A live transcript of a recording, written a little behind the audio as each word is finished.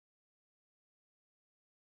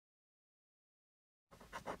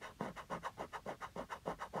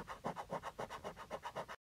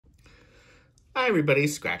Hi everybody,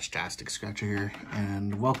 Scratchtastic Scratcher here,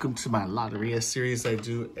 and welcome to my Loteria series I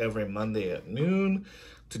do every Monday at noon.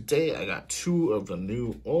 Today I got 2 of the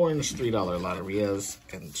new orange $3 Loterias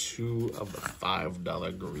and 2 of the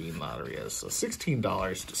 $5 green Loterias. So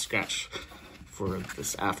 $16 to scratch for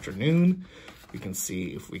this afternoon. We can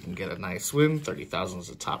see if we can get a nice win. 30,000 is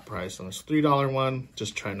the top prize on this $3 one.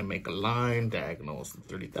 Just trying to make a line. Diagonal is the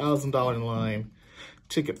 $30,000 line.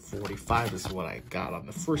 Ticket 45 is what I got on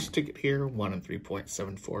the first ticket here. 1 in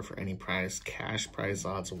 3.74 for any prize. Cash prize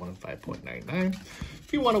odds are 1 in 5.99.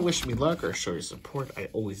 If you want to wish me luck or show your support, I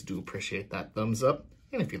always do appreciate that thumbs up.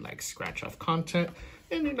 And if you like scratch off content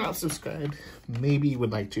and you're not subscribed, maybe you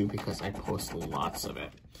would like to because I post lots of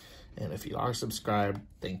it. And if you are subscribed,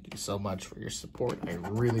 thank you so much for your support. I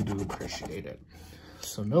really do appreciate it.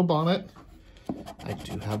 So no bonnet. I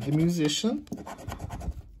do have the musician.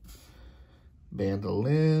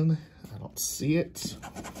 Bandolin, I don't see it.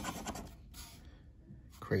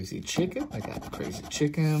 Crazy chicken, I got the crazy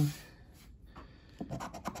chicken.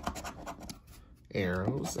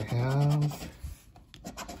 Arrows I have.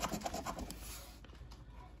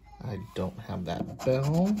 I don't have that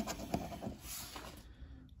bell.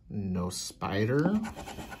 No spider.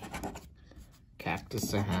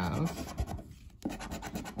 Cactus I have.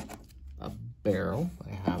 A barrel,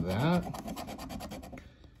 I have that.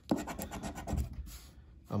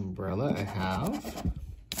 Umbrella I have.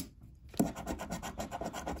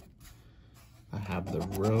 I have the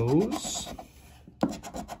rose.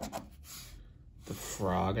 The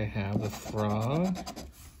frog, I have the frog.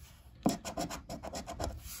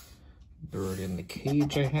 Bird in the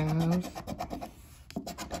cage I have.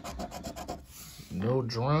 No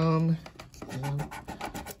drum. And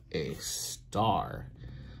a star.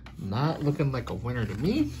 Not looking like a winner to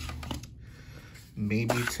me.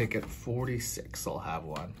 Maybe ticket 46 I'll have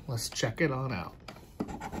one. Let's check it on out.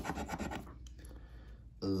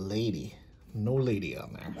 Lady. No lady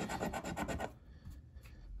on there.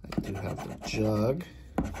 I do have the jug.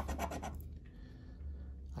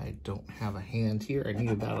 I don't have a hand here. I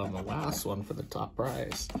needed that on the last one for the top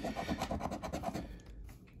prize.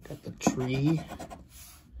 Got the tree.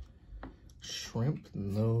 Shrimp.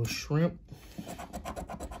 No shrimp.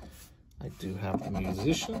 I do have the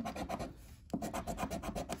musician.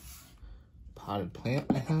 Potted plant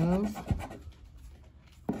I have.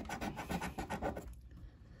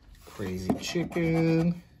 Crazy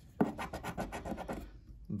chicken.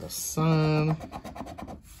 The sun.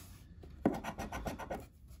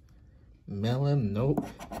 Melon, nope.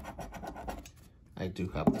 I do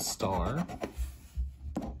have the star.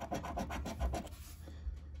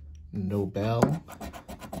 No bell.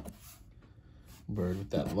 Bird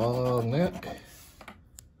with that long neck.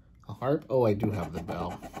 A heart. Oh, I do have the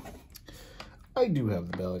bell. I do have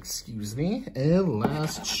the bell, excuse me. And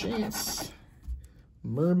last chance.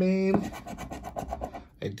 Mermaid.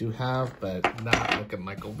 I do have, but not looking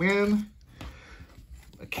like a win.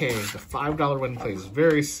 Okay, the $5 win play is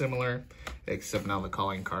very similar, except now the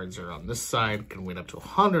calling cards are on this side. Can win up to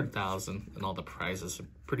 100,000, and all the prizes have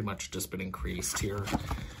pretty much just been increased here.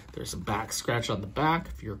 There's a back scratch on the back.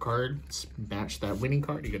 If your cards match that winning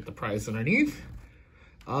card, you get the prize underneath.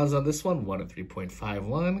 Odds on this one, 1 in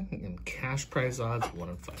 3.51, and cash prize odds, 1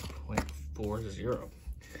 in 5.40.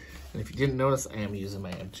 And if you didn't notice, I am using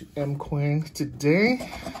my M2M coin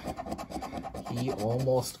today. He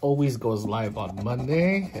almost always goes live on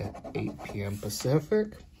Monday at 8 p.m.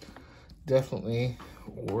 Pacific. Definitely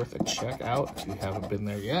worth a check out if you haven't been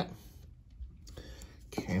there yet.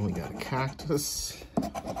 Okay, we got a cactus,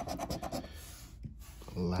 a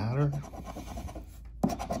ladder,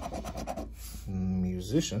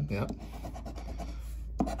 musician, yep.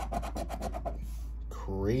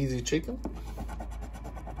 Crazy chicken.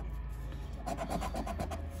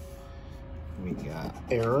 We got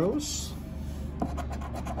arrows.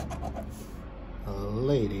 A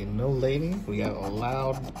lady, no lady. We got a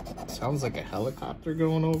loud, sounds like a helicopter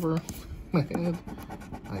going over my head.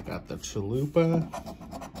 I got the chalupa.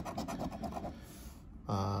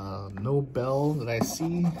 No bell that I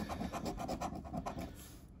see.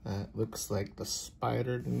 That looks like the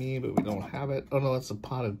spider to me, but we don't have it. Oh no, it's a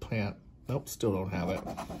potted plant. Nope, still don't have it.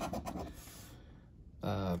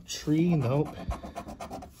 Tree, nope.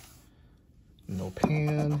 No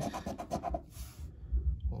pan.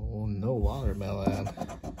 Oh, no watermelon.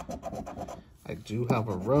 I do have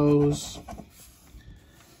a rose.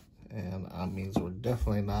 And that means we're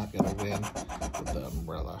definitely not gonna win with the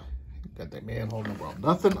umbrella. Got the man holding the world.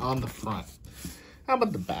 Nothing on the front. How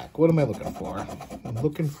about the back? What am I looking for? I'm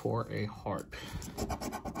looking for a heart.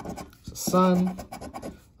 It's a sun,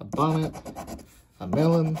 bonnet, a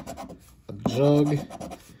melon, a jug,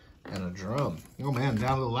 and a drum. Oh man,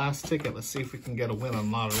 down to the last ticket. Let's see if we can get a win on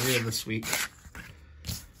Loteria this week.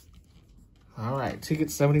 All right,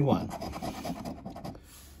 ticket 71.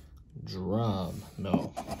 Drum,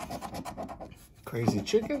 no. Crazy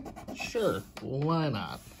chicken? Sure, why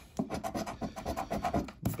not?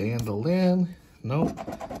 Bandolin, nope.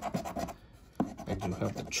 I do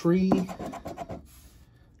have the tree.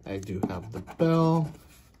 I do have the bell.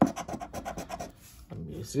 A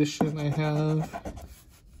musician I have.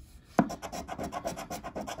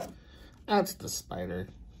 That's the spider.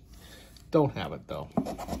 Don't have it though.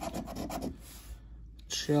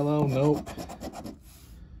 Cello, nope.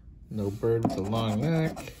 No bird with a long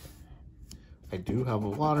neck. I do have a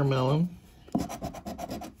watermelon.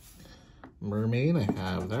 Mermaid, I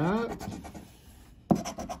have that.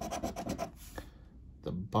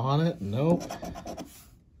 The bonnet, nope.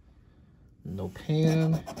 No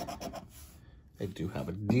pan. I do have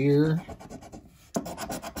a deer.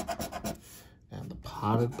 And the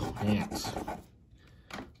potted plant.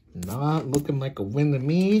 Not looking like a win to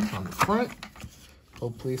me on the front.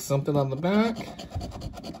 Hopefully something on the back.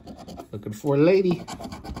 Looking for a lady.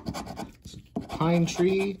 It's a pine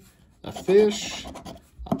tree, a fish,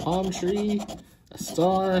 a palm tree, a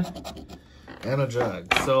star, and a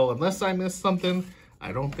jug. So unless I missed something,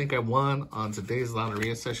 I don't think I won on today's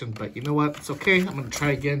Loteria session, but you know what? It's okay. I'm going to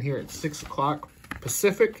try again here at 6 o'clock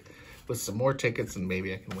Pacific with some more tickets, and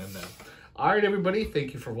maybe I can win them. All right, everybody.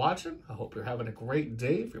 Thank you for watching. I hope you're having a great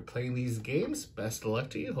day. If you're playing these games, best of luck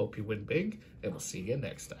to you. Hope you win big, and we'll see you again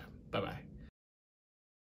next time. Bye-bye.